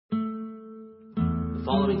The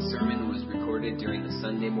following sermon was recorded during the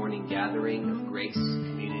Sunday morning gathering of Grace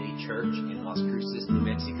Community Church in Las Cruces, New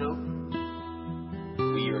Mexico.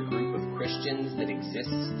 We are a group of Christians that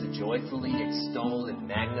exists to joyfully extol and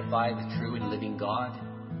magnify the true and living God,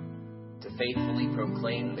 to faithfully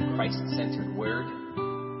proclaim the Christ-centered word,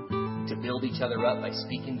 to build each other up by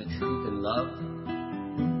speaking the truth in love,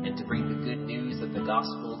 and to bring the good news of the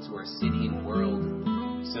gospel to our city and world,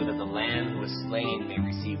 so that the Lamb who was slain may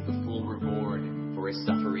receive the full reward for his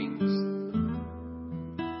sufferings.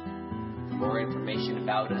 For more information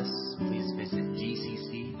about us, please visit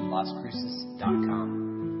gcclascruces.com.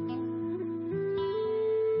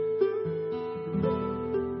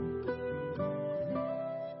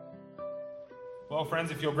 Well,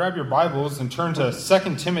 friends, if you'll grab your Bibles and turn to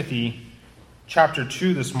 2 Timothy chapter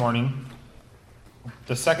 2 this morning,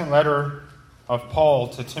 the second letter of Paul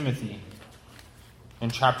to Timothy in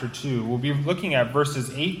chapter 2. We'll be looking at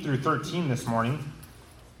verses 8 through 13 this morning.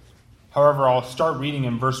 However, I'll start reading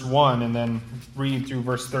in verse 1 and then read through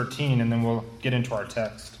verse 13, and then we'll get into our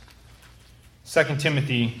text. 2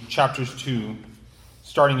 Timothy chapter 2,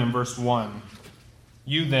 starting in verse 1.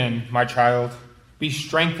 You then, my child, be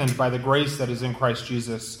strengthened by the grace that is in Christ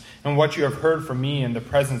Jesus, and what you have heard from me in the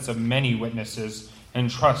presence of many witnesses, and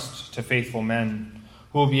trust to faithful men,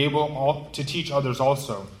 who will be able to teach others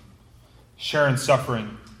also. Share in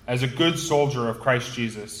suffering as a good soldier of Christ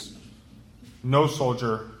Jesus. No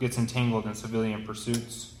soldier gets entangled in civilian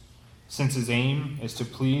pursuits, since his aim is to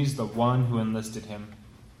please the one who enlisted him.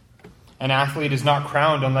 An athlete is not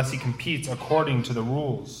crowned unless he competes according to the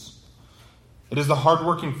rules. It is the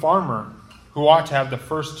hardworking farmer who ought to have the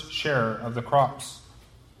first share of the crops.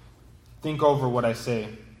 Think over what I say,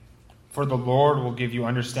 for the Lord will give you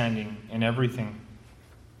understanding in everything.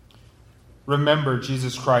 Remember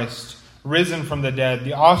Jesus Christ, risen from the dead,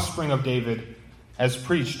 the offspring of David, as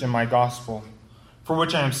preached in my gospel, for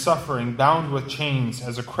which I am suffering, bound with chains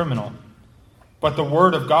as a criminal. But the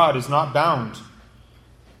word of God is not bound.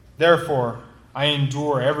 Therefore, I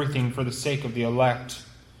endure everything for the sake of the elect,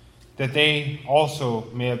 that they also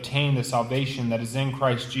may obtain the salvation that is in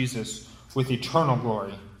Christ Jesus with eternal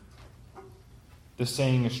glory. The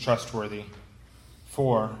saying is trustworthy.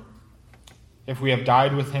 For if we have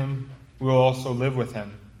died with him, we will also live with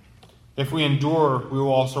him. If we endure, we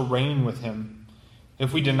will also reign with him.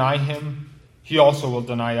 If we deny him, he also will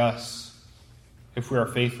deny us. If we are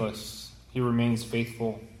faithless, he remains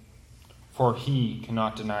faithful, for he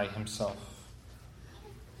cannot deny himself.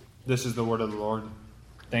 This is the word of the Lord.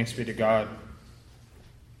 Thanks be to God.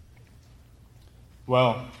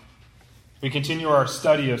 Well, we continue our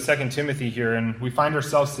study of 2 Timothy here, and we find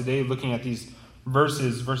ourselves today looking at these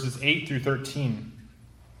verses 8 through 13.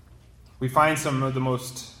 We find some of the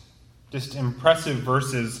most just impressive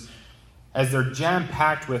verses as they're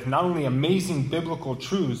jam-packed with not only amazing biblical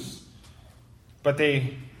truths, but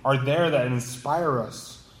they are there that inspire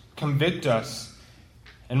us, convict us,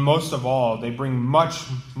 and most of all, they bring much,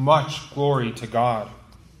 much glory to God.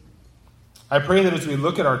 I pray that as we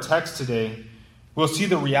look at our text today, we'll see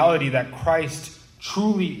the reality that Christ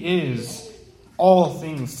truly is all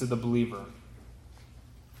things to the believer.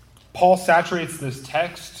 Paul saturates this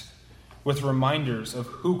text with reminders of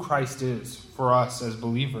who Christ is for us as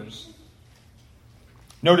believers.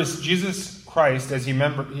 Notice Jesus Christ, as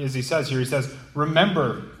he says here, he says,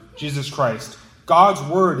 remember Jesus Christ. God's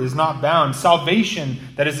word is not bound. Salvation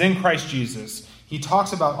that is in Christ Jesus. He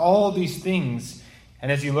talks about all these things,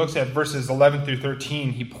 and as he looks at verses 11 through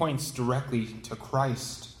 13, he points directly to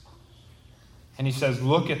Christ. And he says,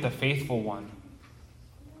 look at the faithful one.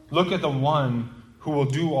 Look at the one who will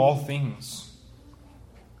do all things.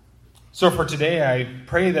 So for today, I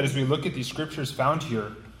pray that as we look at these scriptures found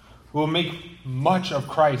here, we'll make much of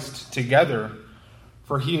Christ together,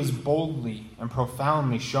 for he is boldly and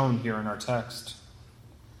profoundly shown here in our text.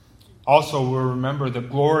 Also, we'll remember the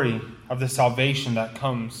glory of the salvation that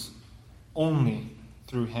comes only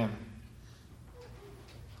through him.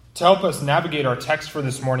 To help us navigate our text for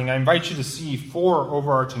this morning, I invite you to see 4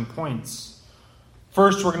 overarching points.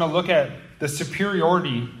 First, we're going to look at the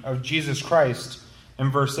superiority of Jesus Christ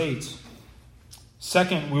in verse 8.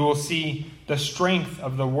 Second, we will see the strength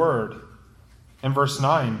of the word in verse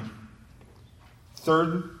 9.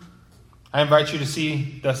 Third, I invite you to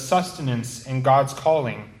see the sustenance in God's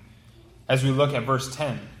calling as we look at verse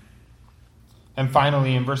 10. And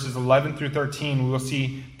finally, in verses 11 through 13, we will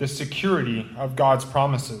see the security of God's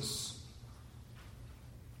promises.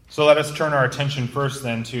 So let us turn our attention first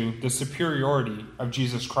then to the superiority of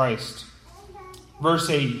Jesus Christ. Verse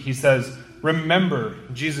 8, he says, remember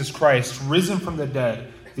Jesus Christ, risen from the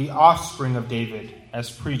dead, the offspring of David, as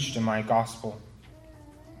preached in my gospel.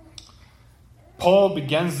 Paul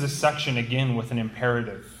begins this section again with an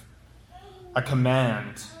imperative, a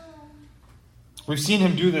command. We've seen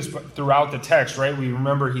him do this throughout the text, right? We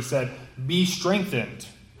remember he said, be strengthened,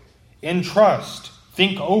 entrust,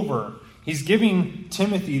 think over. He's giving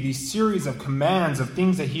Timothy these series of commands of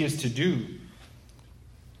things that he is to do.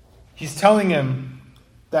 He's telling him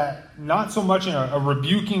that not so much in a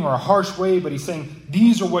rebuking or a harsh way, but he's saying,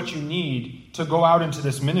 these are what you need to go out into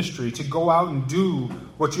this ministry, to go out and do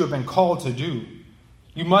what you have been called to do.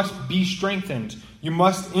 You must be strengthened. You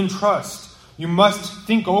must entrust. You must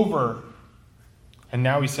think over. And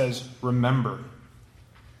now he says, remember.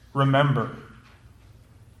 Remember.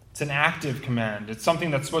 It's an active command. It's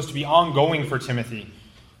something that's supposed to be ongoing for Timothy.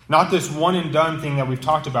 Not this one and done thing that we've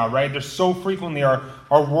talked about, right? There's so frequently our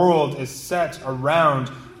world is set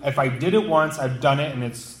around, if I did it once, I've done it, and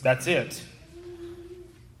that's it.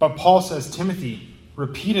 But Paul says, Timothy,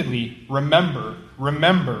 repeatedly, remember,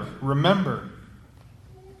 remember, remember.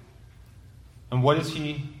 And what is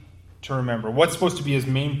he to remember? What's supposed to be his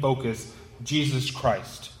main focus? Jesus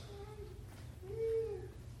Christ.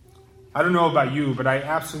 I don't know about you, but I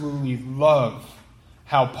absolutely love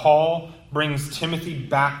how Paul brings Timothy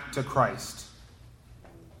back to Christ.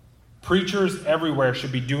 Preachers everywhere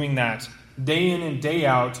should be doing that day in and day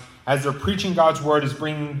out as they're preaching God's word, is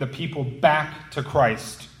bringing the people back to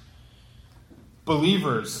Christ.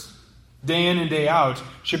 Believers, day in and day out,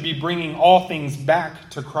 should be bringing all things back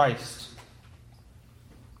to Christ.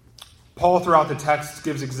 Paul, throughout the text,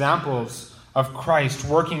 gives examples of Christ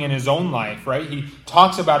working in his own life, right? He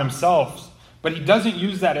talks about himself, but he doesn't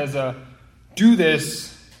use that as do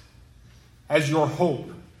this as your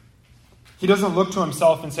hope. He doesn't look to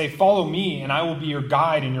himself and say, follow me and I will be your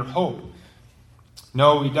guide and your hope.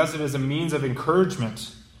 No, he does it as a means of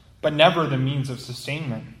encouragement, but never the means of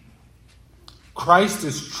sustainment. Christ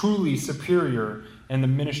is truly superior in the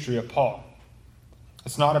ministry of Paul.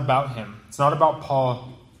 It's not about him. It's not about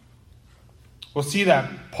Paul. We'll see that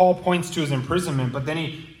Paul points to his imprisonment, but then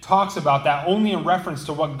he talks about that only in reference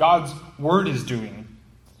to what God's word is doing.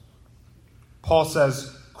 Paul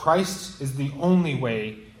says, Christ is the only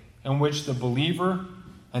way in which the believer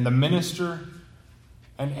and the minister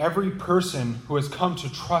and every person who has come to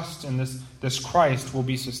trust in this Christ will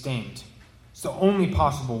be sustained. It's the only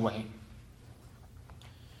possible way.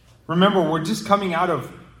 Remember, we're just coming out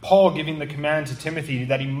of Paul giving the command to Timothy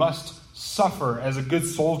that he must suffer as a good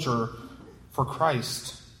soldier for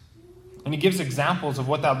Christ. And he gives examples of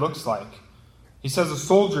what that looks like. He says a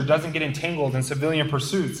soldier doesn't get entangled in civilian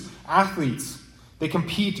pursuits. Athletes, they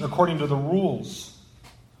compete according to the rules.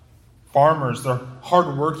 Farmers, they're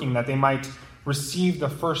hardworking that they might receive the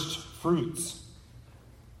first fruits.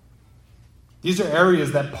 These are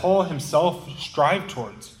areas that Paul himself strived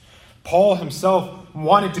towards. Paul himself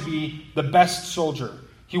wanted to be the best soldier.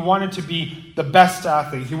 He wanted to be the best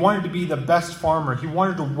athlete. He wanted to be the best farmer. He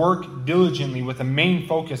wanted to work diligently with a main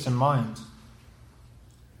focus in mind.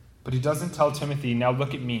 But he doesn't tell Timothy, now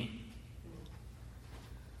look at me.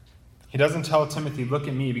 He doesn't tell Timothy, look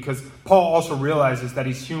at me, because Paul also realizes that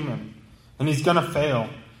he's human and he's going to fail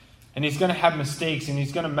and he's going to have mistakes and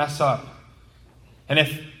he's going to mess up. And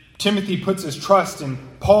if Timothy puts his trust in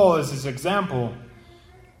Paul as his example,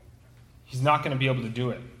 he's not going to be able to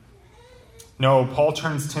do it. No, Paul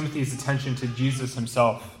turns Timothy's attention to Jesus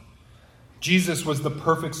himself. Jesus was the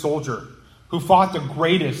perfect soldier who fought the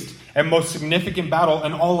greatest and most significant battle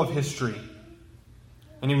in all of history.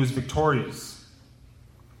 And he was victorious.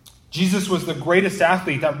 Jesus was the greatest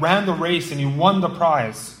athlete that ran the race and he won the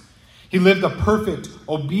prize. He lived a perfect,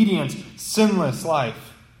 obedient, sinless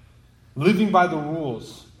life, living by the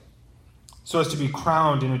rules so as to be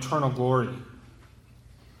crowned in eternal glory.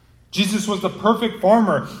 Jesus was the perfect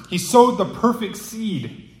farmer. He sowed the perfect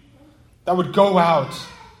seed that would go out,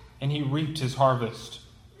 and he reaped his harvest.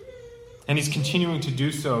 And he's continuing to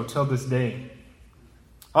do so till this day.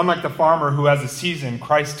 Unlike the farmer who has a season,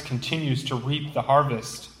 Christ continues to reap the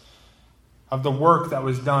harvest of the work that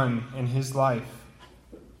was done in his life.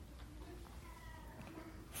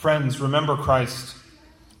 Friends, remember Christ.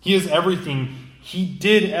 He is everything. He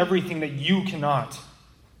did everything that you cannot.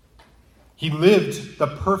 He lived the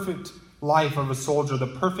perfect life of a soldier, the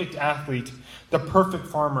perfect athlete, the perfect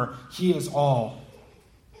farmer. He is all.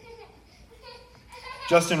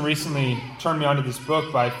 Justin recently turned me onto this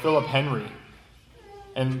book by Philip Henry.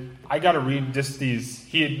 And I got to read just these.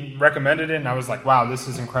 He had recommended it, and I was like, wow, this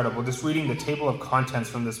is incredible. Just reading the table of contents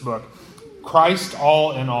from this book. Christ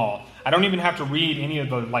all in all. I don't even have to read any of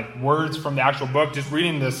the words from the actual book. Just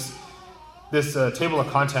reading this table of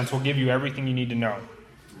contents will give you everything you need to know.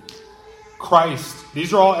 Christ.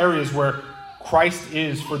 These are all areas where Christ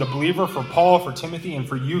is for the believer, for Paul, for Timothy, and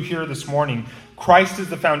for you here this morning. Christ is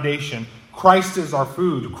the foundation. Christ is our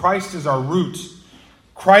food. Christ is our root.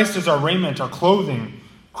 Christ is our raiment, our clothing.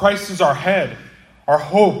 Christ is our head, our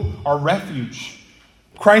hope, our refuge.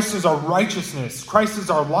 Christ is our righteousness. Christ is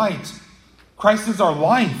our light. Christ is our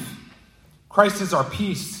life. Christ is our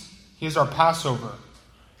peace. He is our Passover.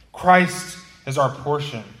 Christ is our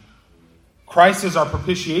portion. Christ is our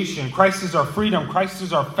propitiation. Christ is our freedom. Christ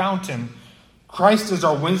is our fountain. Christ is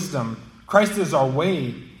our wisdom. Christ is our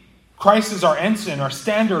way. Christ is our ensign, our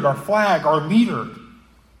standard, our flag, our leader.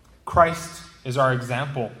 Christ is our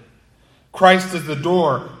example. Christ is the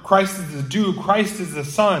door. Christ is the dew. Christ is the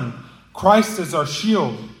sun. Christ is our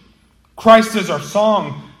shield. Christ is our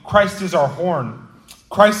song. Christ is our horn.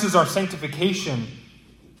 Christ is our sanctification.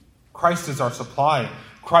 Christ is our supply.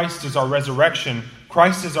 Christ is our resurrection.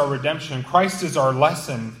 Christ is our redemption. Christ is our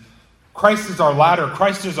lesson. Christ is our ladder.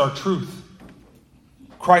 Christ is our truth.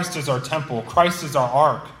 Christ is our temple. Christ is our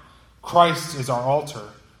ark. Christ is our altar.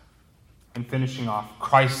 And finishing off,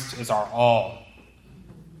 Christ is our all.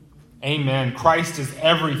 Amen. Christ is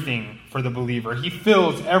everything for the believer. He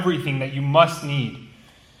fills everything that you must need.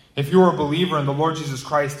 If you are a believer in the Lord Jesus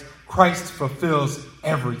Christ, Christ fulfills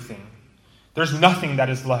everything. There's nothing that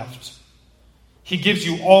is left. He gives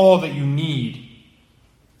you all that you need.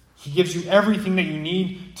 He gives you everything that you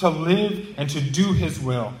need to live and to do His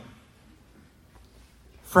will.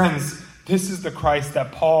 Friends, this is the Christ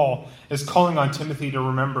that Paul is calling on Timothy to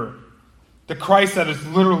remember. The Christ that is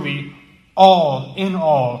literally all in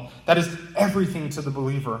all, that is everything to the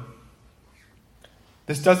believer.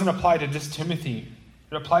 This doesn't apply to just Timothy.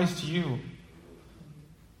 It applies to you.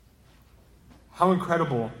 How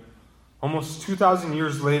incredible. Almost 2,000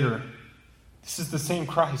 years later, this is the same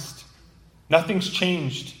Christ. Nothing's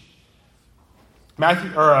changed.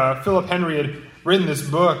 Philip Henry had written this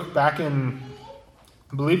book back in,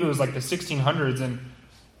 I believe it was like the 1600s, and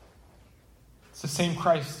it's the same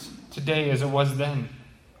Christ today as it was then.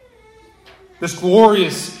 This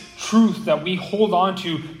glorious truth that we hold on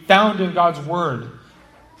to, found in God's Word,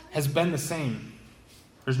 has been the same.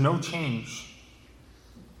 There's no change.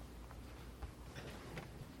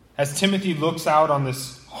 As Timothy looks out on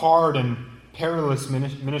this hard and perilous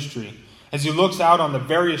ministry, as he looks out on the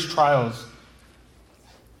various trials,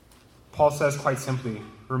 Paul says quite simply,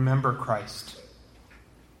 remember Christ.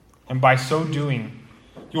 And by so doing,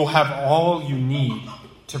 you will have all you need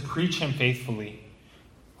to preach Him faithfully,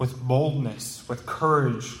 with boldness, with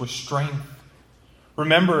courage, with strength.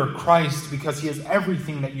 Remember Christ because He is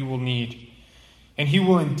everything that you will need, and He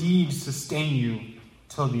will indeed sustain you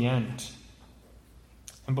till the end.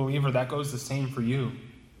 And believer, that goes the same for you.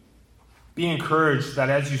 Be encouraged that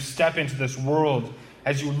as you step into this world,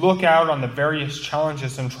 as you look out on the various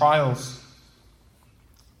challenges and trials,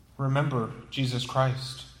 remember Jesus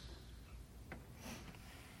Christ.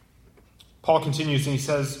 Paul continues and he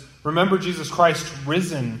says, remember Jesus Christ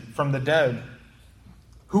risen from the dead.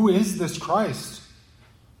 Who is this Christ?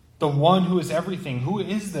 The one who is everything. Who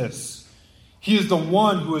is this? He is the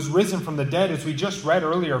one who is risen from the dead, as we just read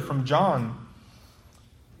earlier from John.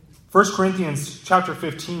 1 Corinthians chapter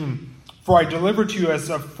 15, for I delivered to you as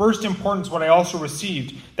of first importance what I also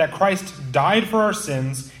received, that Christ died for our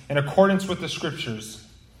sins in accordance with the Scriptures,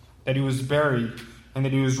 that He was buried, and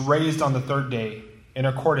that He was raised on the third day in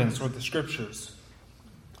accordance with the Scriptures.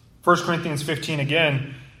 1 Corinthians 15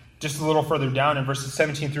 again, just a little further down in verses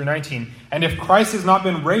 17 through 19. And if Christ has not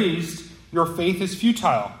been raised, your faith is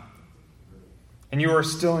futile, and you are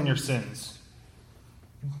still in your sins.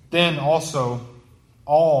 Then also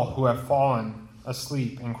all who have fallen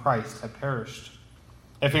asleep in Christ have perished.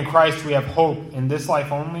 If in Christ we have hope in this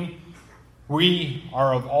life only, we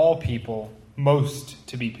are of all people most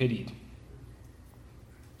to be pitied.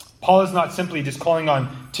 Paul is not simply just calling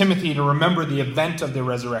on Timothy to remember the event of the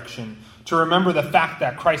resurrection, to remember the fact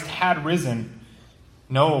that Christ had risen.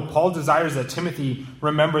 No, Paul desires that Timothy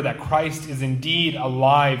remember that Christ is indeed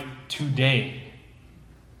alive today.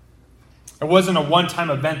 It wasn't a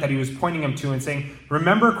one-time event that he was pointing him to and saying,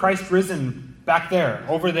 remember Christ risen back there,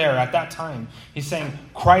 over there, at that time. He's saying,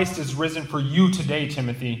 Christ is risen for you today,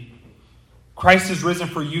 Timothy. Christ is risen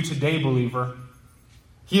for you today, believer.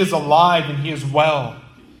 He is alive and He is well.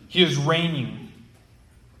 He is reigning.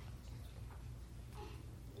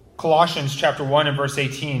 Colossians chapter 1 and verse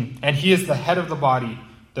 18. And He is the head of the body,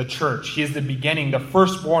 the church. He is the beginning, the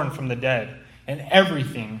firstborn from the dead. And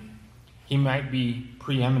everything He might be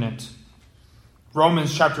preeminent.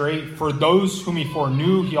 Romans chapter 8. For those whom He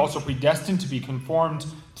foreknew, He also predestined to be conformed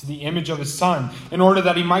to the image of His Son, in order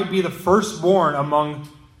that He might be the firstborn among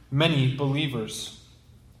many believers,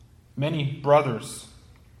 many brothers.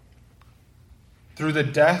 Through the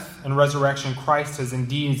death and resurrection, Christ has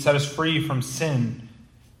indeed set us free from sin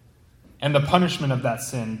and the punishment of that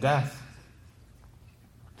sin, death.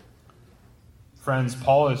 Friends,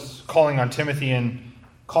 Paul is calling on Timothy and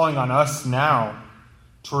calling on us now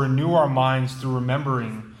to renew our minds through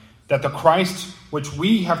remembering that the Christ which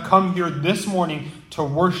we have come here this morning to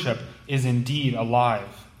worship is indeed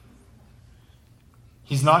alive.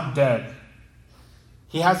 He's not dead.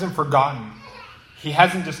 He hasn't forgotten. He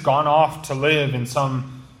hasn't just gone off to live in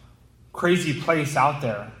some crazy place out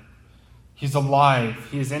there. He's alive.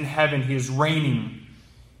 He is in heaven. He is reigning.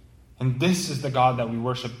 And this is the God that we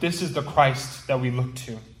worship. This is the Christ that we look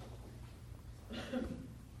to.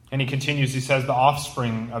 And he continues, he says, the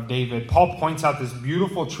offspring of David. Paul points out this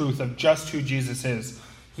beautiful truth of just who Jesus is.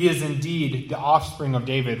 He is indeed the offspring of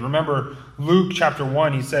David. Remember Luke chapter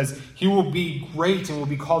 1, he says, he will be great and will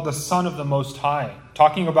be called the Son of the Most High.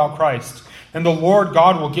 Talking about Christ. And the Lord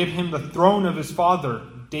God will give him the throne of his father,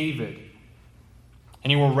 David.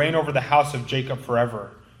 And he will reign over the house of Jacob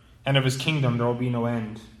forever. And of his kingdom there will be no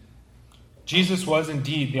end. Jesus was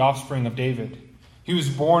indeed the offspring of David. He was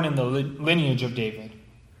born in the lineage of David.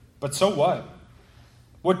 But so what?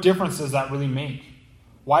 What difference does that really make?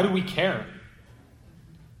 Why do we care?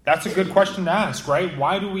 That's a good question to ask, right?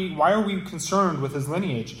 Why are we concerned with his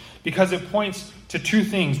lineage? Because it points to two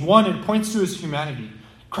things. One, it points to his humanity.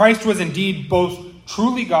 Christ was indeed both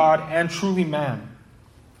truly God and truly man.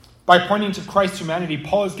 By pointing to Christ's humanity,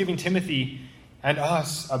 Paul is giving Timothy and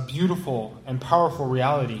us a beautiful and powerful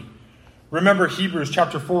reality. Remember Hebrews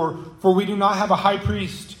chapter 4, for we do not have a high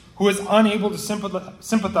priest who is unable to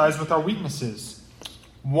sympathize with our weaknesses.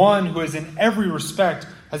 One who is in every respect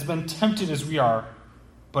has been tempted as we are,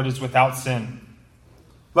 but is without sin.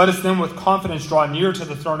 Let us then with confidence draw near to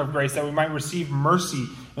the throne of grace that we might receive mercy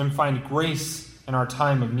and find grace in our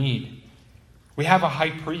time of need. We have a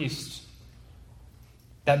high priest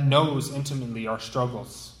that knows intimately our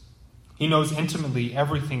struggles. He knows intimately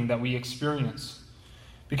everything that we experience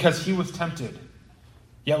because he was tempted,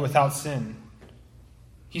 yet without sin.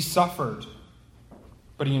 He suffered,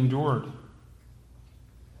 but he endured.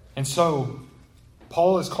 And so,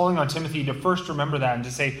 Paul is calling on Timothy to first remember that and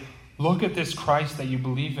to say, look at this Christ that you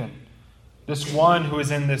believe in. This one who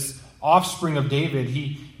is in this offspring of David.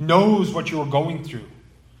 He knows what you are going through.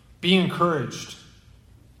 Be encouraged.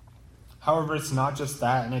 However, it's not just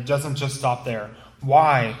that, and it doesn't just stop there.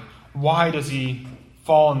 Why? Why does he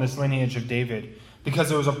fall in this lineage of David? Because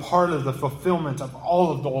it was a part of the fulfillment of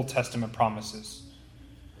all of the Old Testament promises.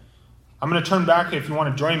 I'm going to turn back, if you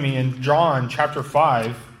want to join me, in John chapter 5.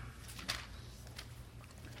 I'm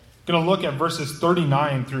going to look at verses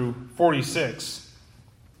 39 through 46.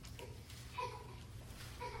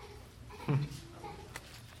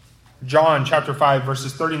 John chapter 5,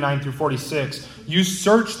 verses 39 through 46. You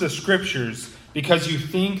search the scriptures because you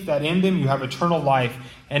think that in them you have eternal life,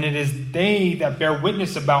 and it is they that bear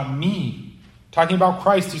witness about me. Talking about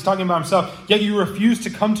Christ, he's talking about himself. Yet you refuse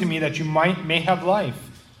to come to me that you may have life.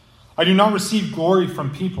 I do not receive glory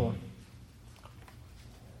from people,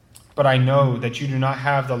 but I know that you do not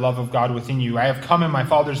have the love of God within you. I have come in my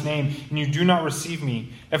Father's name, and you do not receive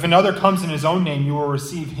me. If another comes in his own name, you will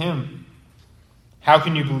receive him. How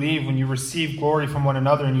can you believe when you receive glory from one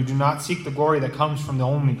another and you do not seek the glory that comes from the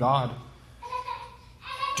only God?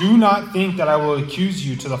 Do not think that I will accuse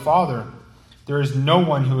you to the Father. There is no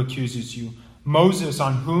one who accuses you. Moses,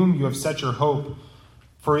 on whom you have set your hope.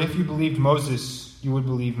 For if you believed Moses, you would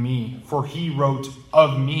believe me, for he wrote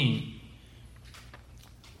of me.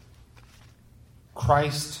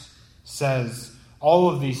 Christ says all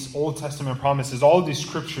of these Old Testament promises, all of these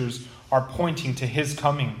scriptures are pointing to his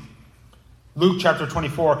coming. Luke chapter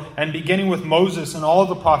 24, and beginning with Moses and all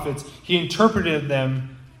the prophets, he interpreted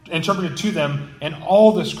to them in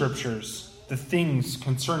all the scriptures the things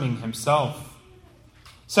concerning himself.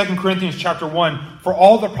 2 Corinthians chapter 1, for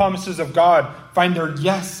all the promises of God find their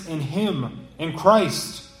yes in him, in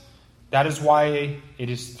Christ. That is why it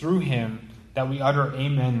is through him that we utter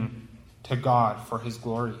amen to God for his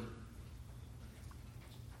glory.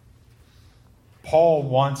 Paul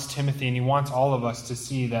wants Timothy and he wants all of us to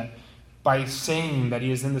see that by saying that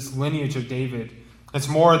he is in this lineage of David, it's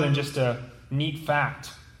more than just a neat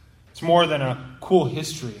fact. It's more than a cool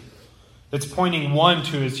history. It's pointing, one,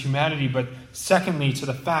 to his humanity, but secondly, to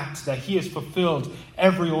the fact that he has fulfilled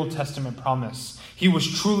every Old Testament promise. He was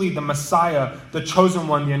truly the Messiah, the chosen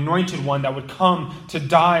one, the anointed one that would come to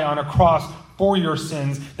die on a cross for your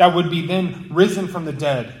sins, that would be then risen from the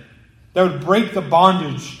dead, that would break the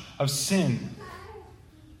bondage of sin,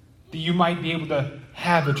 that you might be able to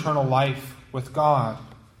have eternal life with God.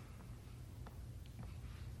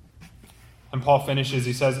 And Paul finishes,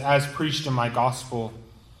 he says, as preached in my gospel.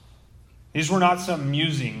 These were not some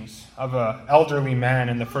musings of an elderly man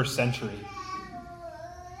in the first century.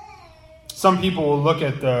 Some people will look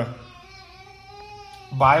at the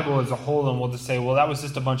Bible as a whole and will just say, well, that was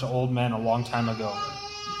just a bunch of old men a long time ago.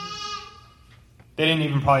 They didn't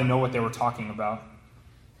even probably know what they were talking about.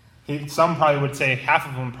 Some probably would say half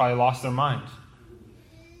of them probably lost their mind.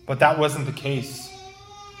 But that wasn't the case.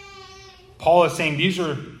 Paul is saying these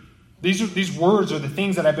words are the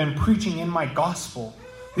things that I've been preaching in my gospel.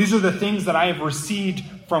 These are the things that I have received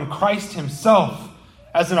from Christ himself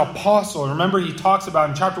as an apostle. Remember, he talks about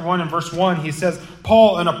in chapter 1 and verse 1, he says,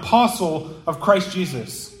 Paul, an apostle of Christ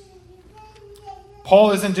Jesus.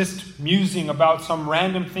 Paul isn't just musing about some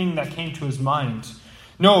random thing that came to his mind.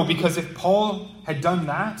 No, because if Paul had done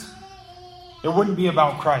that, it wouldn't be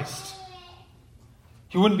about Christ.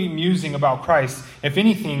 He wouldn't be musing about Christ. If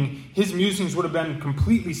anything, his musings would have been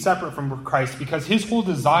completely separate from Christ, because his whole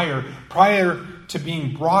desire prior to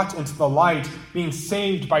being brought into the light, being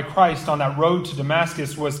saved by Christ on that road to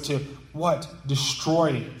Damascus, was to what?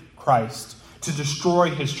 Destroy Christ, to destroy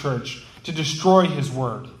his church, to destroy his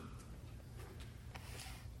word.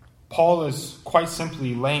 Paul is quite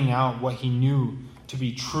simply laying out what he knew to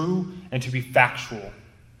be true and to be factual.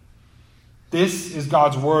 This is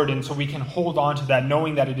God's word, and so we can hold on to that,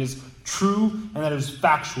 knowing that it is true and that it is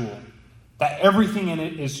factual, that everything in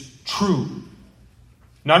it is true.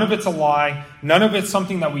 None of it's a lie. None of it's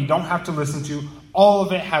something that we don't have to listen to. All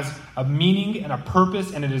of it has a meaning and a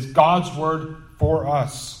purpose, and it is God's word for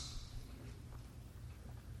us.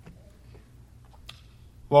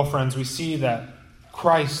 Well, friends, we see that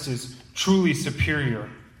Christ is truly superior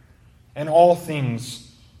in all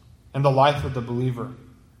things in the life of the believer.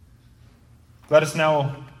 Let us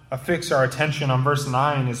now affix our attention on verse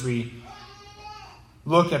 9 as we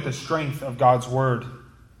look at the strength of God's word.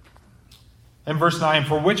 In verse 9,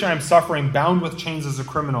 for which I am suffering, bound with chains as a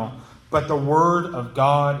criminal, but the word of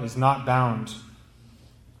God is not bound.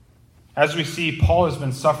 As we see, Paul has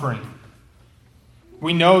been suffering.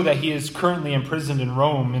 We know that he is currently imprisoned in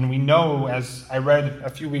Rome, and we know, as I read a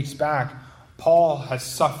few weeks back, Paul has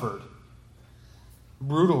suffered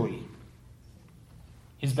brutally.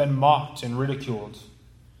 He's been mocked and ridiculed.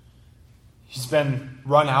 He's been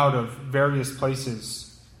run out of various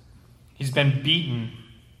places. He's been beaten,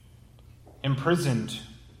 imprisoned,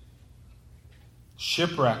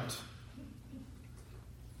 shipwrecked.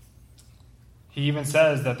 He even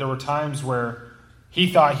says that there were times where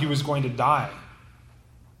he thought he was going to die.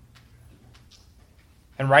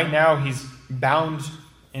 And right now he's bound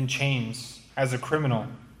in chains as a criminal.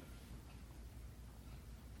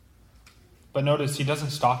 But notice he doesn't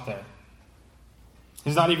stop there.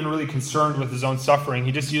 He's not even really concerned with his own suffering.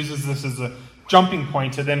 He just uses this as a jumping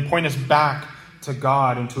point to then point us back to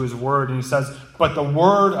God and to his word. And he says, but the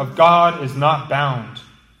word of God is not bound.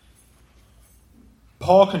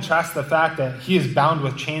 Paul contrasts the fact that he is bound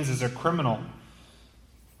with chains as a criminal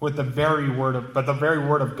with the very word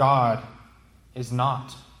of God is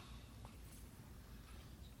not.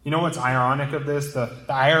 You know what's ironic of this? The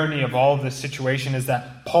irony of all of this situation is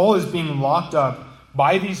that Paul is being locked up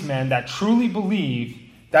by these men that truly believe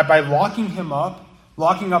that by locking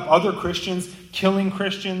up other Christians, killing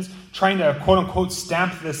Christians, trying to quote-unquote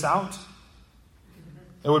stamp this out,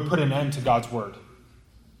 it would put an end to God's word.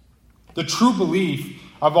 The true belief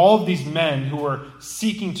of all of these men who were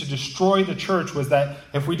seeking to destroy the church was that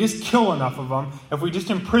if we just kill enough of them, if we just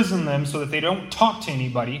imprison them so that they don't talk to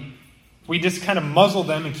anybody, we just kind of muzzle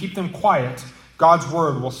them and keep them quiet, God's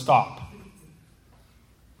word will stop.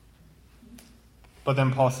 But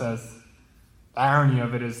then Paul says, the irony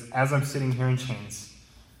of it is, as I'm sitting here in chains,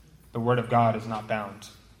 the word of God is not bound.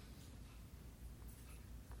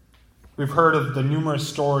 We've heard of the numerous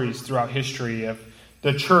stories throughout history of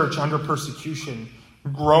the church under persecution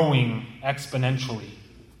growing exponentially.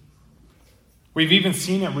 We've even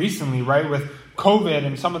seen it recently, right, with COVID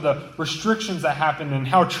and some of the restrictions that happened and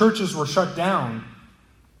how churches were shut down.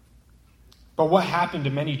 But what happened to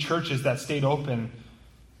many churches that stayed open?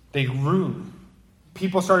 They grew.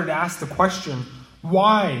 People started to ask the question,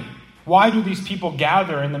 why? Why do these people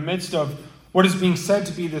gather in the midst of what is being said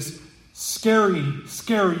to be this scary,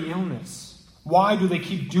 scary illness? Why do they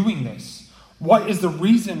keep doing this? What is the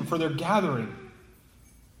reason for their gathering?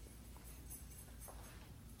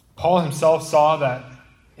 Paul himself saw that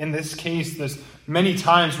in this case, there's many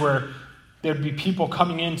times where there'd be people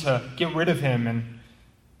coming in to get rid of him and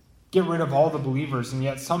get rid of all the believers, and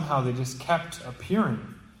yet somehow they just kept appearing.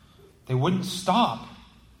 They wouldn't stop.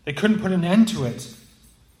 They couldn't put an end to it.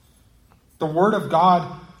 The word of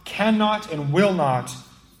God cannot and will not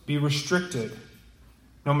be restricted.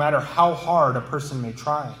 no matter how hard a person may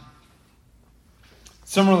try.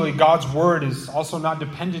 Similarly, God's word is also not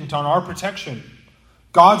dependent on our protection.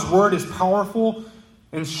 God's word is powerful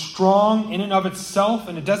and strong in and of itself,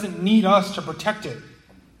 and it doesn't need us to protect it.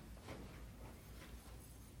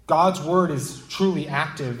 God's word is truly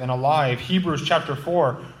active and alive. Hebrews chapter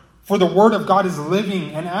 4, for the word of God is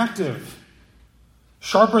living and active,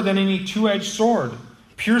 sharper than any two-edged sword,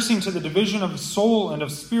 piercing to the division of soul and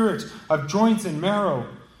of spirit, of joints and marrow,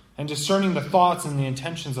 and discerning the thoughts and the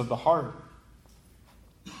intentions of the heart.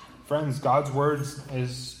 Friends, God's word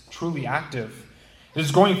is truly active. It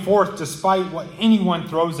is going forth despite what anyone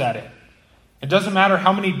throws at it. It doesn't matter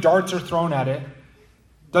how many darts are thrown at it.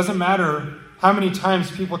 It doesn't matter how many times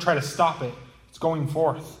people try to stop it. It's going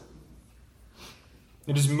forth.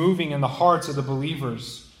 It is moving in the hearts of the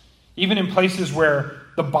believers. Even in places where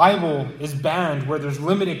the Bible is banned, where there's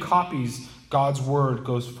limited copies, God's word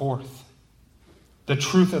goes forth. The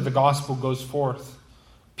truth of the gospel goes forth.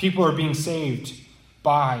 People are being saved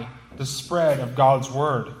by the spread of God's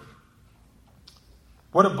word.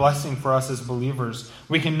 What a blessing for us as believers.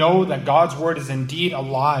 We can know that God's word is indeed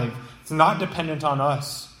alive. It's not dependent on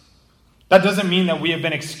us. That doesn't mean that we have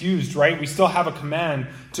been excused, right? We still have a command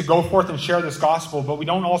to go forth and share this gospel, but we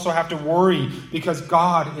don't also have to worry because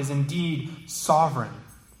God is indeed sovereign.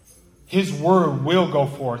 His word will go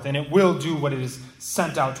forth and it will do what it is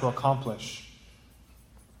sent out to accomplish.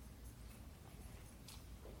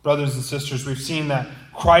 Brothers and sisters, we've seen that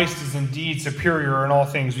Christ is indeed superior in all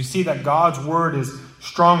things. We see that God's word is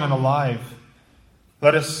strong and alive.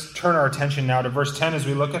 Let us turn our attention now to verse 10 as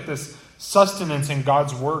we look at this sustenance in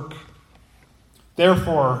God's work.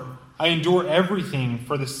 Therefore, I endure everything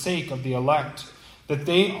for the sake of the elect, that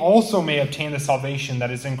they also may obtain the salvation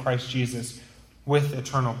that is in Christ Jesus with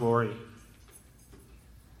eternal glory.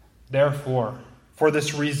 Therefore, for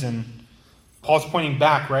this reason, Paul's pointing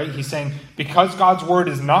back, right? He's saying, because God's word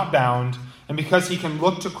is not bound, and because he can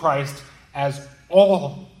look to Christ as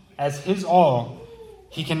his all,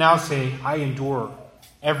 he can now say, I endure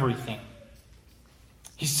everything.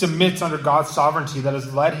 He submits under God's sovereignty that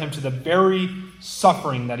has led him to the very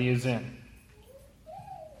suffering that he is in.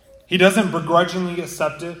 He doesn't begrudgingly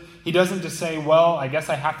accept it. He doesn't just say, well, I guess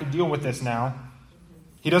I have to deal with this now.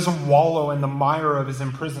 He doesn't wallow in the mire of his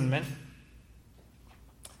imprisonment.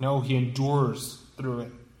 No, he endures through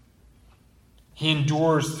it. He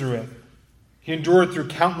endures through it. He endured through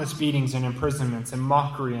countless beatings and imprisonments and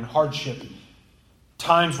mockery and hardship.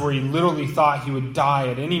 Times where he literally thought he would die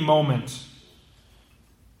at any moment.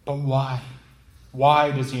 But why?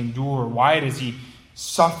 Why does he endure? Why does he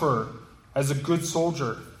suffer as a good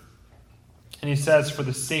soldier? And he says, for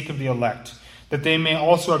the sake of the elect, that they may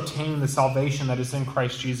also obtain the salvation that is in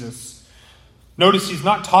Christ Jesus. Notice he's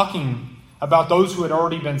not talking about those who had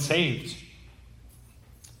already been saved.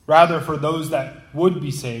 Rather, for those that would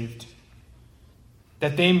be saved,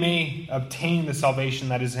 that they may obtain the salvation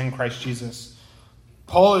that is in Christ Jesus.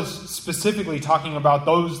 Paul is specifically talking about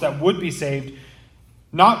those that would be saved,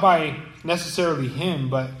 not by necessarily him,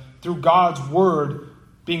 but through God's word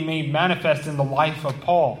being made manifest in the life of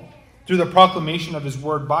Paul, through the proclamation of his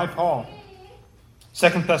word by Paul. 2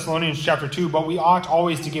 Thessalonians chapter 2, but we ought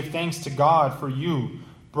always to give thanks to God for you,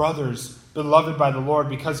 brothers, beloved by the Lord,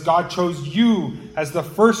 because God chose you as the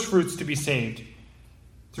first fruits to be saved,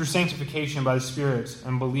 through sanctification by the Spirit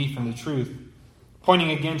and belief in the truth.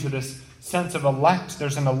 Pointing again to this sense of elect,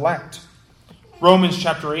 there's an elect. Romans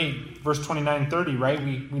chapter 8, verse 29 and 30, right?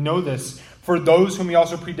 We know this. For those whom he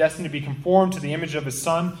also predestined to be conformed to the image of his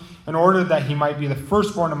Son, in order that he might be the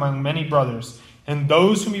firstborn among many brothers. And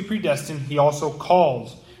those whom he predestined, he also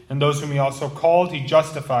called. And those whom he also called, he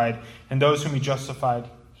justified. And those whom he justified,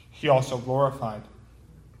 he also glorified.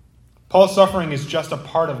 Paul's suffering is just a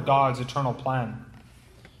part of God's eternal plan,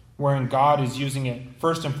 wherein God is using it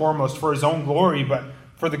first and foremost for his own glory, but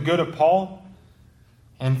for the good of Paul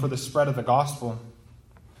and for the spread of the gospel.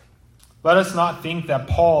 Let us not think that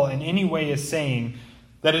Paul in any way is saying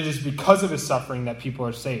that it is because of his suffering that people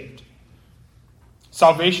are saved.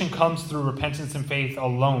 Salvation comes through repentance and faith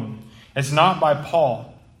alone. It's not by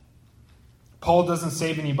Paul. Paul doesn't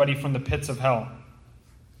save anybody from the pits of hell.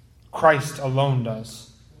 Christ alone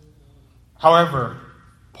does. However,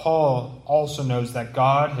 Paul also knows that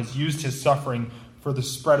God has used his suffering for the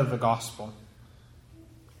spread of the gospel.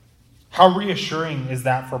 How reassuring is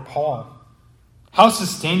that for Paul? How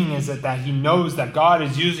sustaining is it that he knows that God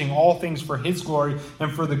is using all things for his glory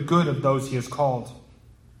and for the good of those he has called?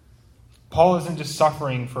 Paul isn't just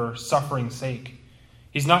suffering for suffering's sake.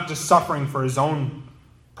 He's not just suffering for his own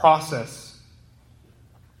process.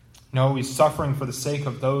 No, he's suffering for the sake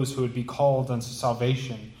of those who would be called unto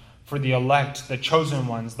salvation, for the elect, the chosen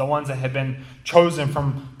ones, the ones that had been chosen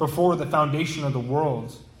from before the foundation of the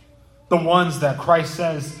world. The ones that Christ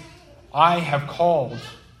says, I have called,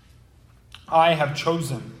 I have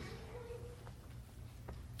chosen.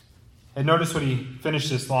 And notice what he finished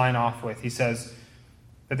this line off with. He says,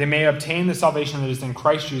 that they may obtain the salvation that is in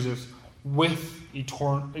Christ Jesus with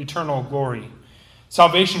eternal glory.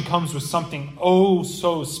 Salvation comes with something oh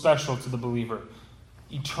so special to the believer.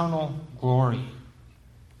 Eternal glory.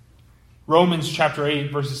 Romans chapter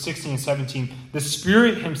 8, verses 16 and 17. The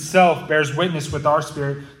Spirit himself bears witness with our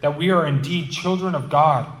spirit that we are indeed children of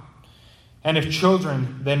God. And if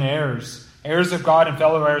children, then heirs. Heirs of God and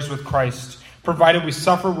fellow heirs with Christ, provided we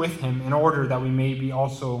suffer with him in order that we may be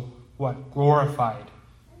also, what? Glorified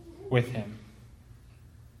with him.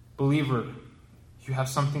 Believer, you have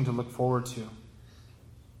something to look forward to.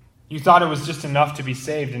 You thought it was just enough to be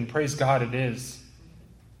saved, and praise God it is.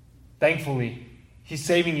 Thankfully, he's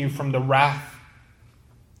saving you from the wrath.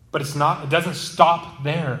 But it's not, it doesn't stop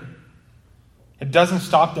there. It doesn't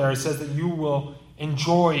stop there. It says that you will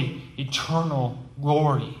enjoy eternal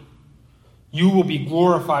glory. You will be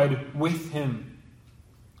glorified with him.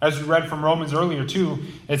 As we read from Romans earlier too,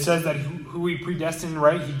 it says that who he predestined,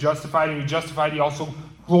 right? He justified, and he justified, he also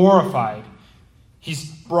glorified. He's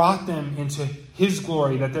brought them into his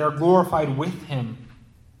glory, that they are glorified with him.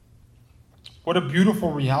 What a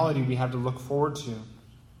beautiful reality we have to look forward to.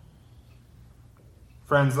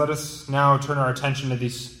 Friends, let us now turn our attention to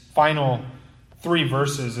these final 3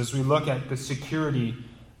 verses as we look at the security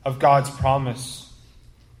of God's promise.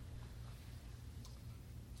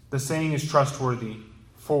 The saying is trustworthy.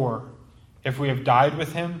 For if we have died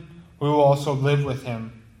with him, we will also live with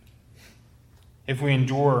him. If we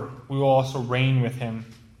endure, we will also reign with him.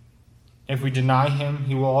 If we deny him,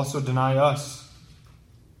 he will also deny us.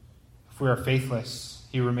 If we are faithless,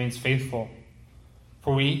 he remains faithful,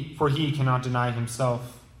 for he cannot deny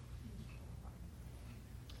himself.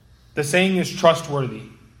 The saying is trustworthy.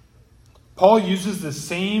 Paul uses the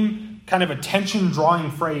same kind of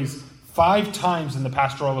attention-drawing phrase 5 times in the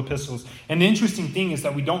pastoral epistles. And the interesting thing is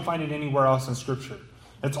that we don't find it anywhere else in Scripture.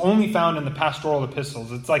 It's only found in the pastoral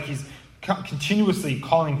epistles. It's like he's continuously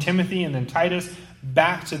calling Timothy and then Titus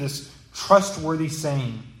back to this trustworthy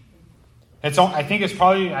saying. I think it's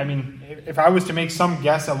probably, if I was to make some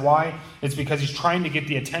guess at why, it's because he's trying to get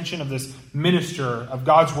the attention of this minister of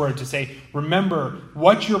God's word to say, remember,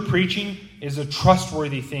 what you're preaching is a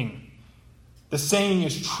trustworthy thing. The saying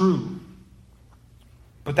is true.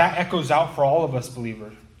 But that echoes out for all of us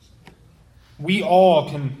believers. We all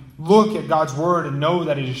can look at God's word and know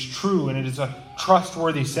that it is true and it is a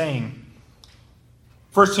trustworthy saying.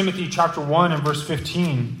 1 Timothy chapter 1 and verse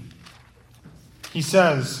 15, he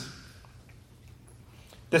says,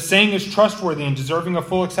 the saying is trustworthy and deserving of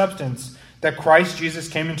full acceptance, that Christ Jesus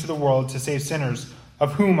came into the world to save sinners,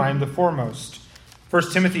 of whom I am the foremost.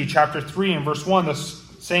 1 Timothy chapter 3 and verse 1, the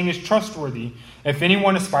saying is trustworthy. If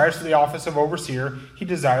anyone aspires to the office of overseer, he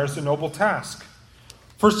desires a noble task.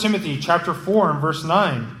 1 Timothy chapter 4 and verse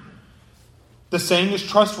 9, the saying is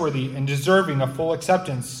trustworthy and deserving of full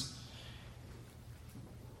acceptance.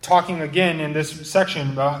 Talking again in this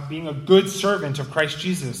section about being a good servant of Christ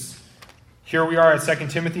Jesus. Here we are at 2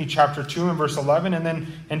 Timothy chapter 2 and verse 11, and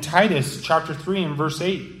then in Titus chapter 3 and verse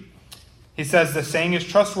 8. He says, the saying is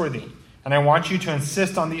trustworthy, and I want you to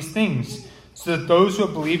insist on these things, so that those who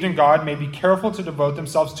have believed in God may be careful to devote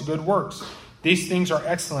themselves to good works. These things are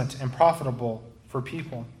excellent and profitable for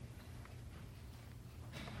people.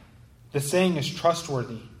 The saying is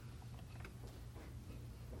trustworthy.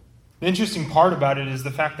 The interesting part about it is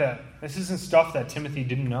the fact that this isn't stuff that Timothy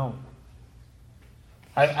didn't know.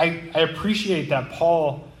 I appreciate that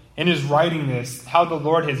Paul, in his writing this, how the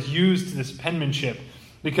Lord has used this penmanship,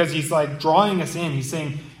 because he's like drawing us in. He's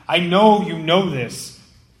saying, I know you know this.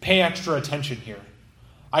 Pay extra attention here.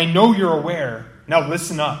 I know you're aware. Now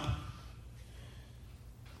listen up.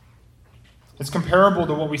 It's comparable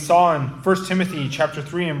to what we saw in 1 Timothy chapter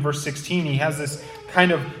 3 and verse 16. He has this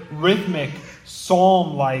kind of rhythmic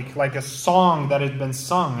psalm-like a song that had been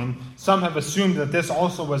sung. And some have assumed that this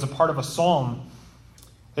also was a part of a psalm.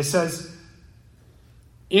 It says,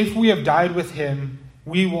 if we have died with him,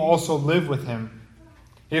 we will also live with him.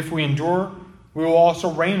 If we endure, we will also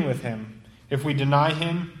reign with him. If we deny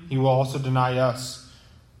him, he will also deny us.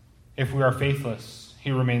 If we are faithless,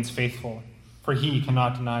 he remains faithful, for he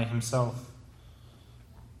cannot deny himself.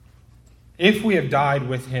 If we have died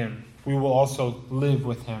with him, we will also live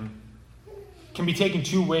with him. It can be taken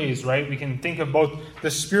 2 ways, right? We can think of both the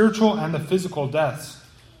spiritual and the physical deaths.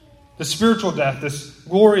 The spiritual death, this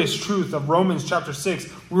glorious truth of Romans chapter 6,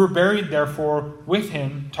 we were buried, therefore, with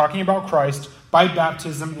him, talking about Christ, by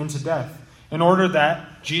baptism into death, in order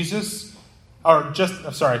that just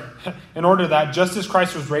as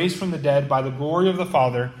Christ was raised from the dead by the glory of the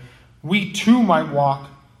Father, we too might walk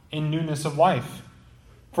in newness of life.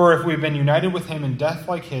 For if we have been united with him in death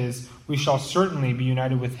like his, we shall certainly be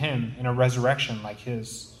united with him in a resurrection like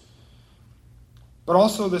his. But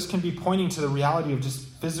also this can be pointing to the reality of just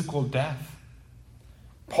physical death.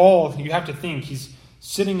 Paul, you have to think, he's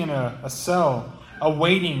sitting in a cell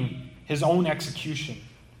awaiting his own execution.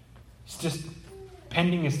 He's just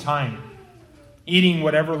pending his time, eating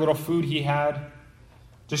whatever little food he had,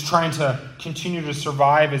 just trying to continue to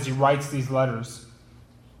survive as he writes these letters,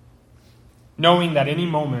 knowing that any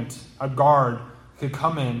moment a guard could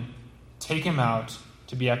come in, take him out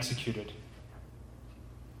to be executed.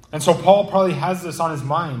 And so Paul probably has this on his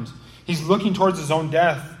mind. He's looking towards his own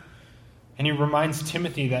death, and he reminds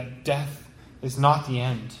Timothy that death is not the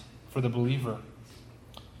end for the believer.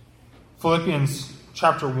 Philippians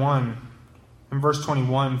chapter 1 and verse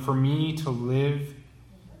 21, "For me to live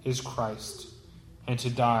is Christ, and to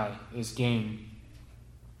die is gain."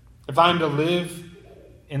 If I am to live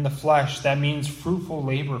in the flesh, that means fruitful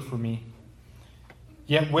labor for me.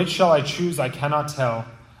 Yet which shall I choose, I cannot tell.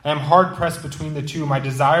 I am hard-pressed between the two. My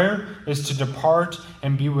desire is to depart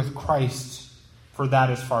and be with Christ, for that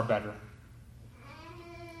is far better.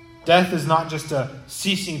 Death is not just a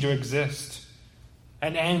ceasing to exist,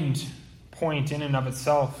 an end point in and of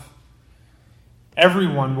itself.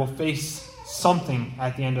 Everyone will face something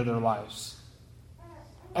at the end of their lives.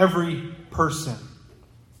 Every person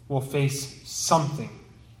will face something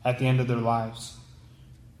at the end of their lives.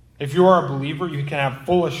 If you are a believer, you can have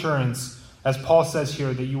full assurance, as Paul says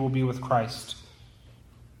here, that you will be with Christ.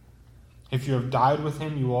 If you have died with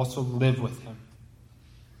him, you will also live with him.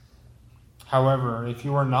 However, if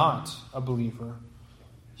you are not a believer,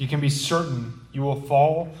 you can be certain you will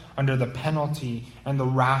fall under the penalty and the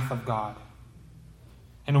wrath of God,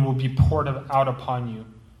 and it will be poured out upon you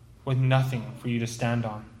with nothing for you to stand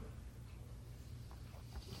on.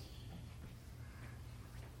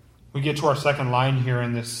 We get to our second line here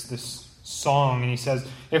in this song, and he says,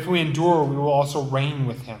 "If we endure, we will also reign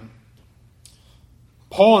with him."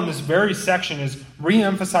 Paul, in this very section, is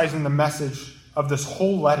re-emphasizing the message of this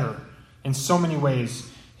whole letter in so many ways.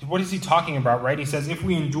 What is he talking about, right? He says, if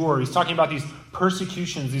we endure, he's talking about these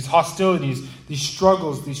persecutions, these hostilities, these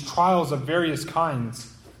struggles, these trials of various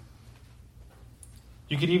kinds.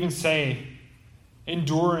 You could even say,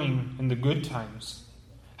 enduring in the good times.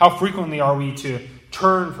 How frequently are we to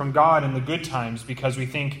turn from God in the good times because we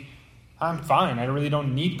think, I'm fine, I really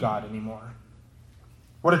don't need God anymore?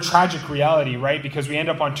 What a tragic reality, right? Because we end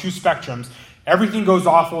up on two spectrums. Everything goes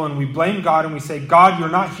awful and we blame God and we say, God, you're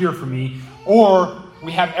not here for me. Or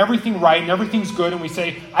we have everything right and everything's good and we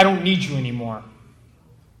say, I don't need you anymore.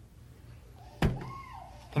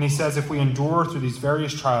 And he says, if we endure through these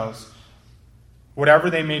various trials, whatever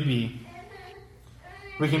they may be,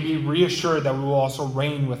 we can be reassured that we will also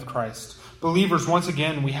reign with Christ. Believers, once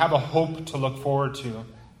again, we have a hope to look forward to.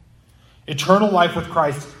 Eternal life with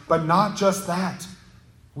Christ, but not just that.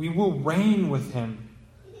 We will reign with him.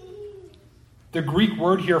 The Greek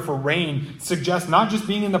word here for reign suggests not just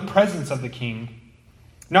being in the presence of the king,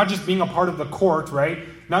 not just being a part of the court, right?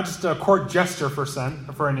 Not just a court jester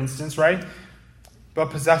for an instance, right? But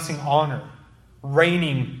possessing honor,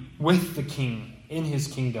 reigning with the king in his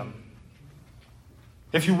kingdom.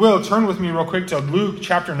 If you will, turn with me real quick to Luke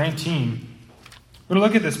chapter 19. We're going to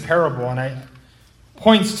look at this parable, and it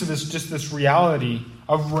points to this reality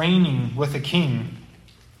of reigning with a king.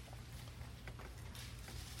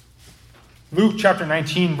 Luke chapter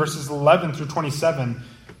 19, verses 11 through 27,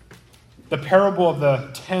 the parable of the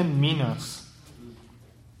 10 minas. I'm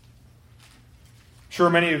sure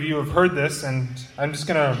many of you have heard this, and I'm just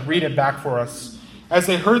going to read it back for us. As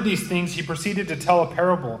they heard these things, he proceeded to tell a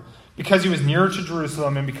parable, because he was nearer to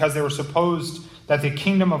Jerusalem and because they were supposed that the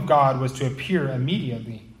kingdom of God was to appear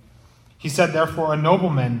immediately. He said, therefore, a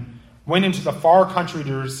nobleman went into the far country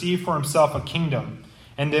to receive for himself a kingdom,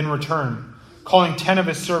 and then return. Calling 10 of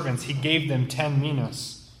his servants, he gave them 10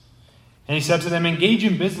 minas. And he said to them, engage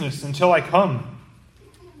in business until I come.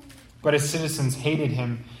 But his citizens hated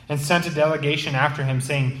him and sent a delegation after him,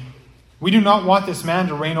 saying, we do not want this man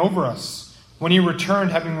to reign over us. When he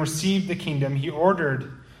returned, having received the kingdom, he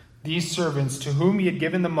ordered these servants to whom he had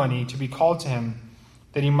given the money to be called to him,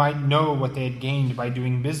 that he might know what they had gained by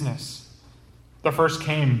doing business. The first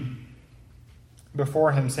came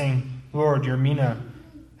before him, saying, Lord, your mina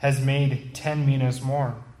has made 10 minas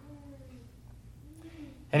more.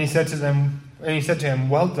 And he said to him,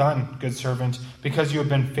 well done, good servant, because you have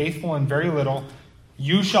been faithful in very little,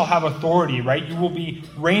 you shall have authority, right? You will be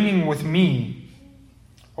reigning with me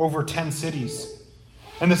over 10 cities.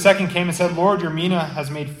 And the second came and said, Lord, your mina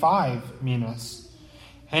has made 5 minas.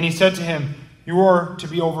 And he said to him, you are to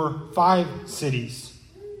be over 5 cities.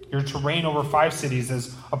 You're to reign over 5 cities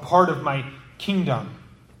as a part of my kingdom.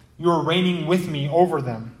 You are reigning with me over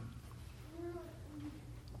them.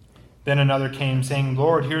 Then another came, saying,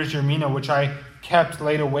 Lord, here is your mina, which I kept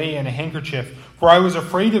laid away in a handkerchief. For I was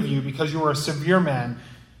afraid of you, because you are a severe man.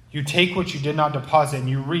 You take what you did not deposit, and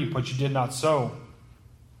you reap what you did not sow.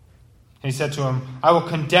 And he said to him, I will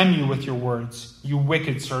condemn you with your words, you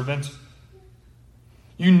wicked servant.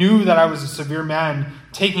 You knew that I was a severe man,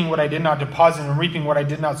 taking what I did not deposit and reaping what I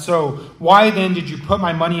did not sow. Why then did you put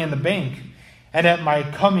my money in the bank? And at my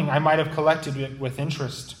coming I might have collected it with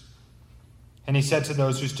interest. And he said to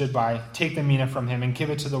those who stood by, take the mina from him and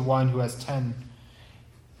give it to the one who has 10.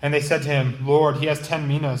 And they said to him, Lord, he has 10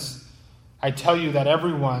 minas. I tell you that to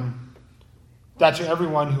everyone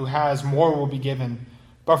who has, more will be given.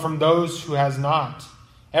 But from those who has not,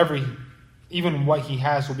 even what he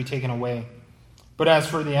has will be taken away. But as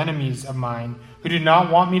for the enemies of mine, who do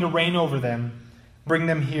not want me to reign over them, bring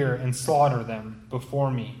them here and slaughter them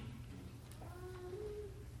before me.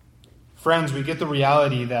 Friends, we get the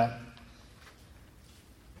reality that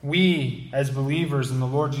we, as believers in the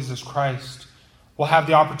Lord Jesus Christ, will have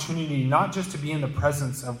the opportunity not just to be in the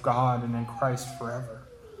presence of God and in Christ forever,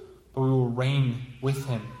 but we will reign with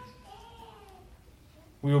him.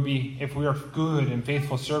 We will be, if we are good and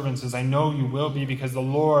faithful servants, as I know you will be, because the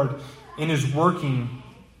Lord, in his working,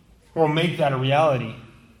 will make that a reality.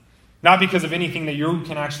 Not because of anything that you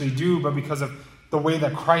can actually do, but because of the way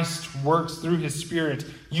that Christ works through his Spirit.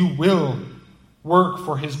 You will work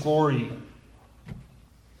for his glory.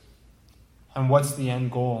 And what's the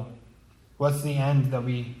end goal? What's the end that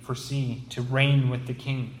we foresee? To reign with the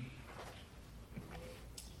King.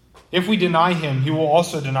 If we deny him, he will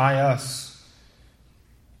also deny us.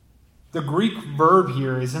 The Greek verb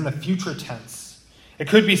here is in the future tense. It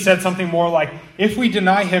could be said something more like, if we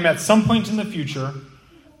deny him at some point in the future,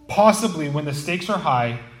 possibly when the stakes are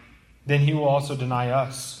high, then he will also deny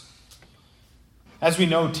us. As we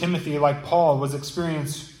know, Timothy, like Paul, was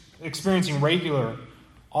experiencing regular,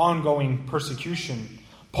 ongoing persecution.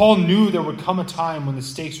 Paul knew there would come a time when the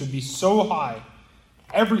stakes would be so high,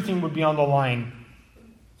 everything would be on the line.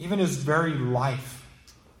 Even his very life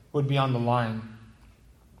would be on the line.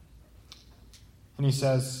 And he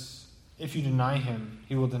says, if you deny him,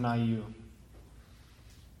 he will deny you.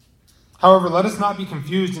 However, let us not be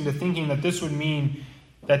confused into thinking that this would mean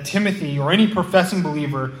that Timothy or any professing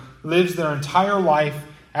believer lives their entire life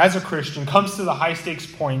as a Christian, comes to the high stakes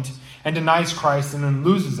point, and denies Christ and then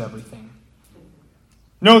loses everything.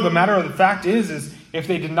 No, the matter of the fact is if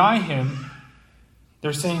they deny him,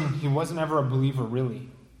 they're saying he wasn't ever a believer really.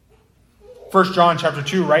 1 John chapter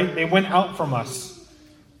 2, right? They went out from us,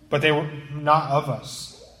 but they were not of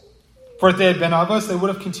us. For if they had been of us, they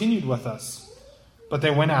would have continued with us. But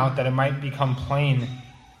they went out that it might become plain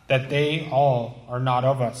that they all are not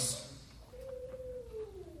of us.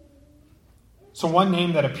 So one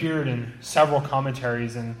name that appeared in several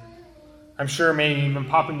commentaries, and I'm sure may even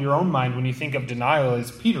pop into your own mind when you think of denial,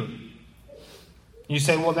 is Peter. You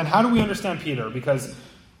say, well, then how do we understand Peter? Because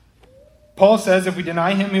Paul says if we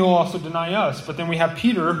deny him, he will also deny us. But then we have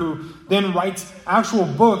Peter, who then writes actual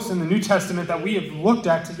books in the New Testament that we have looked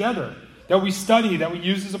at together, that we study, that we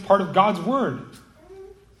use as a part of God's Word.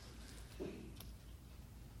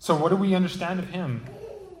 So what do we understand of him?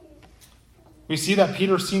 We see that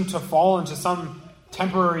Peter seemed to fall into some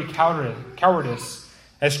temporary cowardice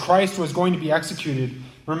as Christ was going to be executed.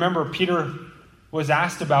 Remember, Peter was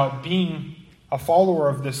asked about being a follower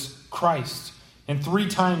of this Christ, and 3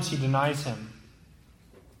 times he denies him.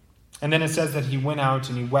 And then it says that he went out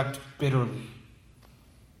and he wept bitterly.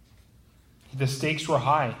 The stakes were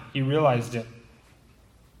high. He realized it.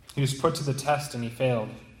 He was put to the test and he failed.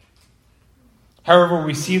 However,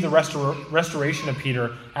 we see the restoration of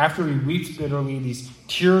Peter after he weeps bitterly, these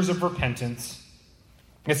tears of repentance.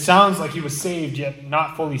 It sounds like he was saved, yet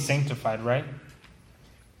not fully sanctified, right?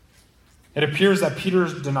 It appears that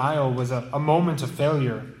Peter's denial was a moment of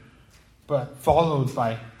failure, but followed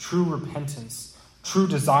by true repentance, true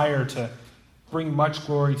desire to bring much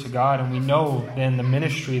glory to God. And we know then the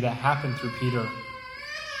ministry that happened through Peter.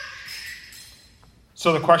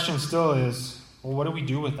 So the question still is, well, what do we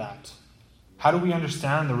do with that? How do we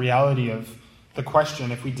understand the reality of the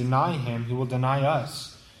question, if we deny him, he will deny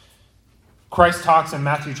us? Christ talks in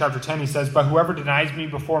Matthew chapter 10, he says, but whoever denies me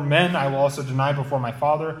before men, I will also deny before my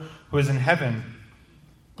Father who is in heaven.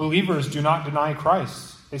 Believers do not deny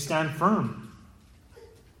Christ. They stand firm.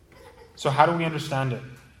 So how do we understand it?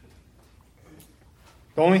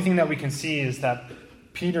 The only thing that we can see is that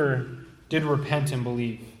Peter did repent and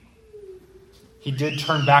believe. He did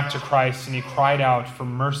turn back to Christ, and he cried out for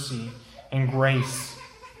mercy and grace.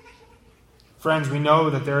 Friends, we know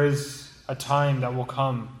that there is a time that will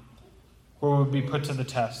come where we'll be put to the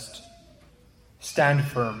test. Stand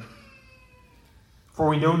firm. For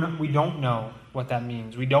we don't know what that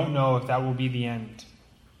means. We don't know if that will be the end.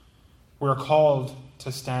 We're called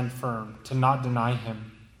to stand firm, to not deny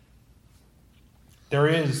him. There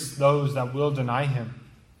is those that will deny him,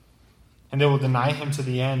 and they will deny him to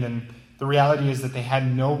the end, and the reality is that they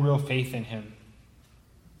had no real faith in him.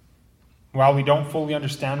 While we don't fully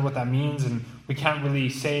understand what that means, and we can't really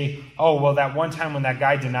say, oh, well, that one time when that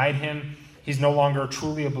guy denied him, he's no longer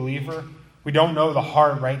truly a believer. We don't know the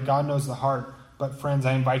heart, right? God knows the heart. But friends,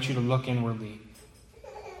 I invite you to look inwardly,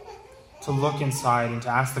 to look inside and to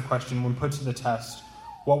ask the question, when put to the test,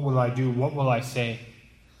 what will I do? What will I say?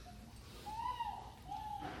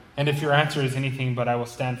 And if your answer is anything but I will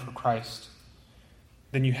stand for Christ,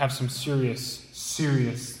 then you have some serious,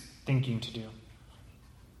 serious thinking to do.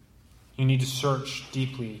 You need to search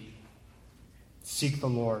deeply, seek the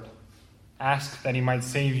Lord, ask that he might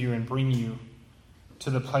save you and bring you to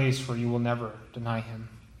the place where you will never deny him.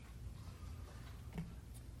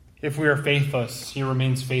 If we are faithless, he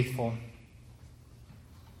remains faithful.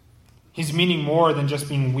 He's meaning more than just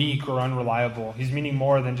being weak or unreliable. He's meaning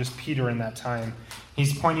more than just Peter in that time.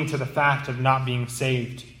 He's pointing to the fact of not being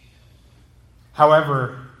saved.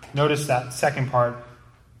 However, notice that second part.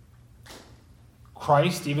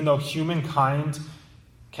 Christ, even though humankind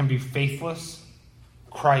can be faithless,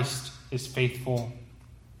 Christ is faithful.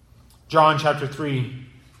 John chapter 3,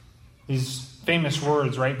 these famous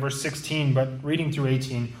words, right? Verse 16, but reading through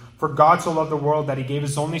 18. For God so loved the world that he gave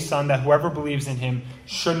his only Son, that whoever believes in him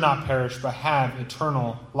should not perish, but have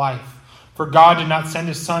eternal life. For God did not send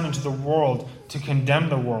his Son into the world to condemn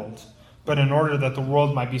the world, but in order that the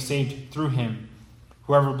world might be saved through him.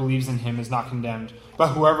 Whoever believes in him is not condemned, but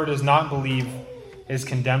whoever does not believe is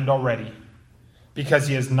condemned already, because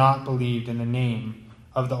he has not believed in the name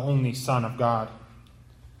of the only Son of God.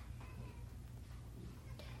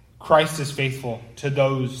 Christ is faithful to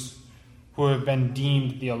those who have been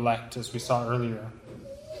deemed the elect, as we saw earlier.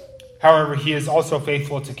 However, he is also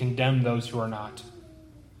faithful to condemn those who are not.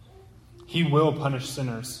 He will punish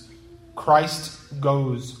sinners. Christ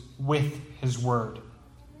goes with his word.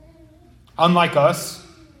 Unlike us,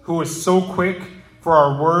 who is so quick for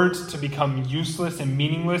our words to become useless and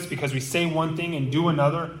meaningless because we say one thing and do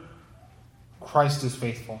another, Christ is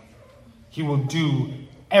faithful. He will do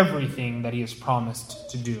everything that he has promised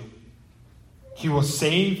to do. He will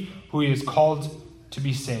save who he is called to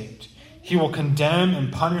be saved. He will condemn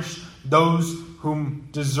and punish those whom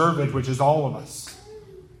deserve it, which is all of us.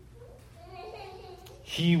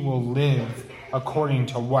 He will live according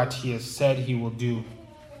to what he has said he will do.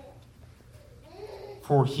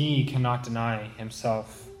 For he cannot deny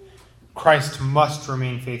himself. Christ must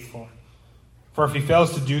remain faithful. For if he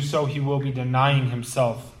fails to do so, he will be denying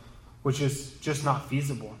himself, which is just not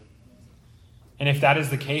feasible. And if that is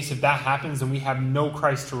the case, if that happens, then we have no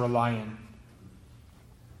Christ to rely on.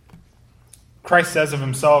 Christ says of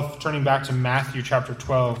himself, turning back to Matthew chapter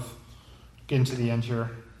 12, getting to the end here.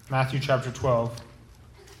 Matthew chapter 12.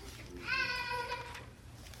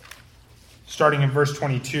 Starting in verse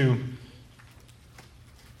 22.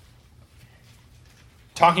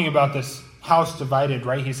 Talking about this house divided,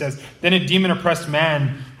 right? He says, Then a demon-oppressed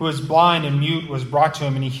man who was blind and mute was brought to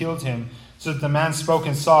him, and he healed him, so that the man spoke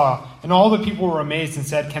and saw. And all the people were amazed and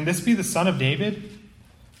said, Can this be the son of David?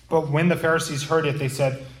 But when the Pharisees heard it, they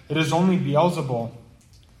said, It is only Beelzebul,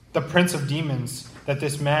 the prince of demons, that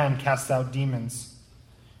this man casts out demons.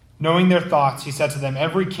 Knowing their thoughts, he said to them,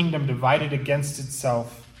 Every kingdom divided against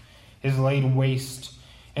itself is laid waste,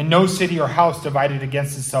 and no city or house divided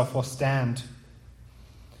against itself will stand.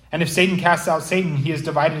 And if Satan casts out Satan, he is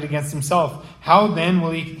divided against himself. How then will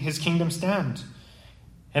his kingdom stand?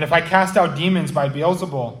 And if I cast out demons by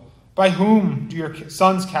Beelzebul, by whom do your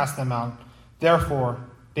sons cast them out? Therefore,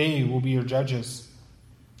 they will be your judges.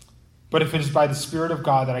 But if it is by the Spirit of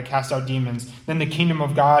God that I cast out demons, then the kingdom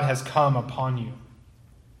of God has come upon you.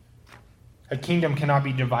 A kingdom cannot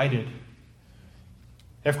be divided.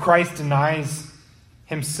 If Christ denies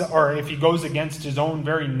himself, or if he goes against his own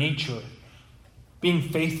very nature, being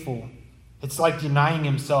faithful, it's like denying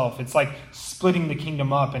himself. It's like splitting the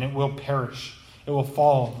kingdom up, and it will perish. It will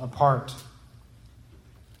fall apart.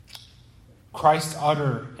 Christ's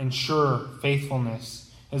utter and sure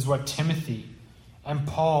faithfulness is what Timothy and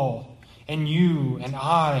Paul and you and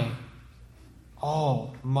I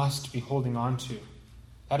all must be holding on to.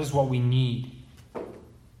 That is what we need.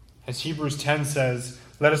 As Hebrews 10 says,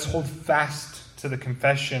 Let us hold fast to the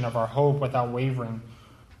confession of our hope without wavering,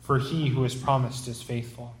 for he who has promised is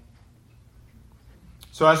faithful.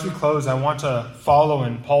 So as we close, I want to follow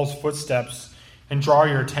in Paul's footsteps and draw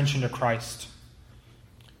your attention to Christ.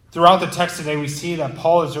 Throughout the text today, we see that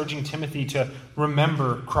Paul is urging Timothy to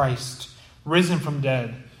remember Christ, risen from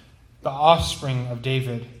dead, the offspring of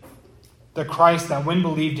David, the Christ that when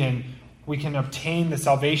believed in, we can obtain the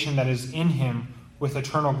salvation that is in him with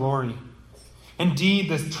eternal glory. Indeed,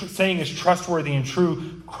 the saying is trustworthy and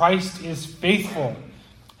true. Christ is faithful,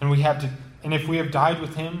 and if we have died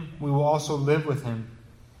with him, we will also live with him.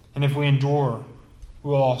 And if we endure, we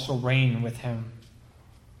will also reign with him.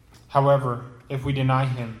 However, if we deny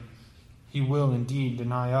him, he will indeed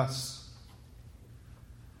deny us.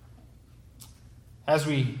 As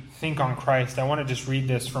we think on Christ, I want to just read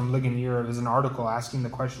this from Ligonier as an article asking the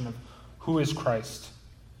question of who is Christ?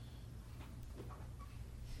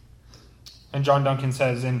 And John Duncan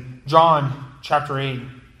says in John chapter 8,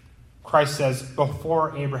 Christ says,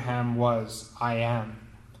 before Abraham was, I am.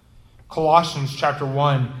 Colossians chapter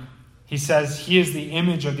 1, he says, he is the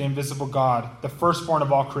image of the invisible God, the firstborn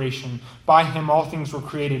of all creation. By him all things were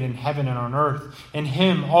created in heaven and on earth. In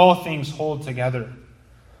him all things hold together.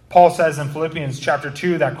 Paul says in Philippians chapter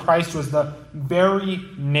 2 that Christ was the very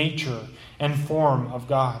nature and form of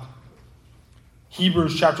God.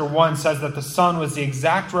 Hebrews chapter 1 says that the Son was the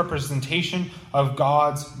exact representation of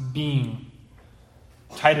God's being.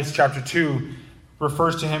 Titus chapter 2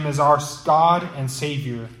 refers to him as our God and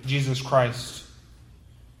Savior, Jesus Christ.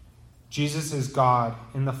 Jesus is God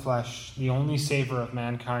in the flesh, the only Savior of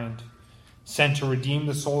mankind, sent to redeem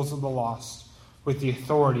the souls of the lost with the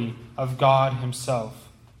authority of God himself,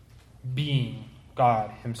 being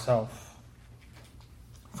God himself.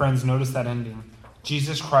 Friends, notice that ending.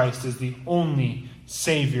 Jesus Christ is the only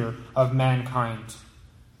Savior of mankind.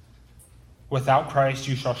 Without Christ,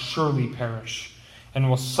 you shall surely perish and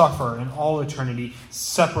will suffer in all eternity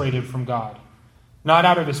separated from God. Not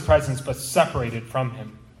out of his presence, but separated from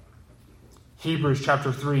him. Hebrews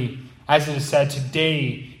chapter 3, as it is said,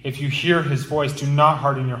 today, if you hear his voice, do not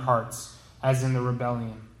harden your hearts, as in the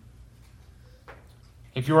rebellion.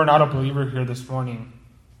 If you are not a believer here this morning,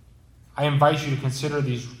 I invite you to consider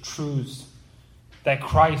these truths, that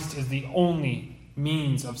Christ is the only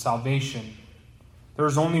means of salvation. There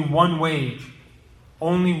is only one way,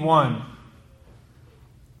 only one.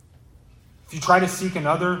 If you try to seek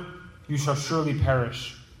another, you shall surely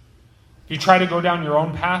perish. If you try to go down your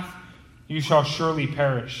own path, you shall surely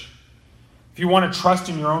perish. If you want to trust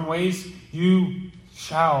in your own ways, you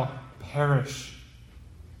shall perish.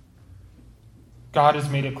 God has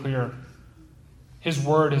made it clear. His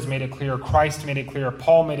word has made it clear. Christ made it clear.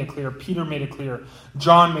 Paul made it clear. Peter made it clear.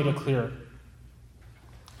 John made it clear.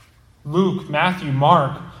 Luke, Matthew,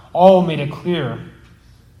 Mark, all made it clear.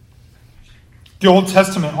 The Old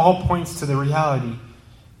Testament all points to the reality.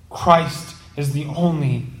 Christ is the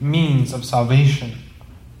only means of salvation.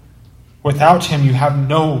 Without him, you have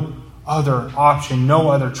no other option,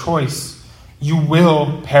 no other choice. You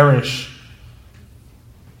will perish.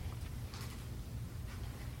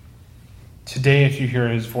 Today, if you hear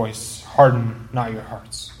his voice, harden not your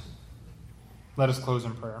hearts. Let us close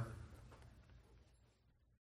in prayer.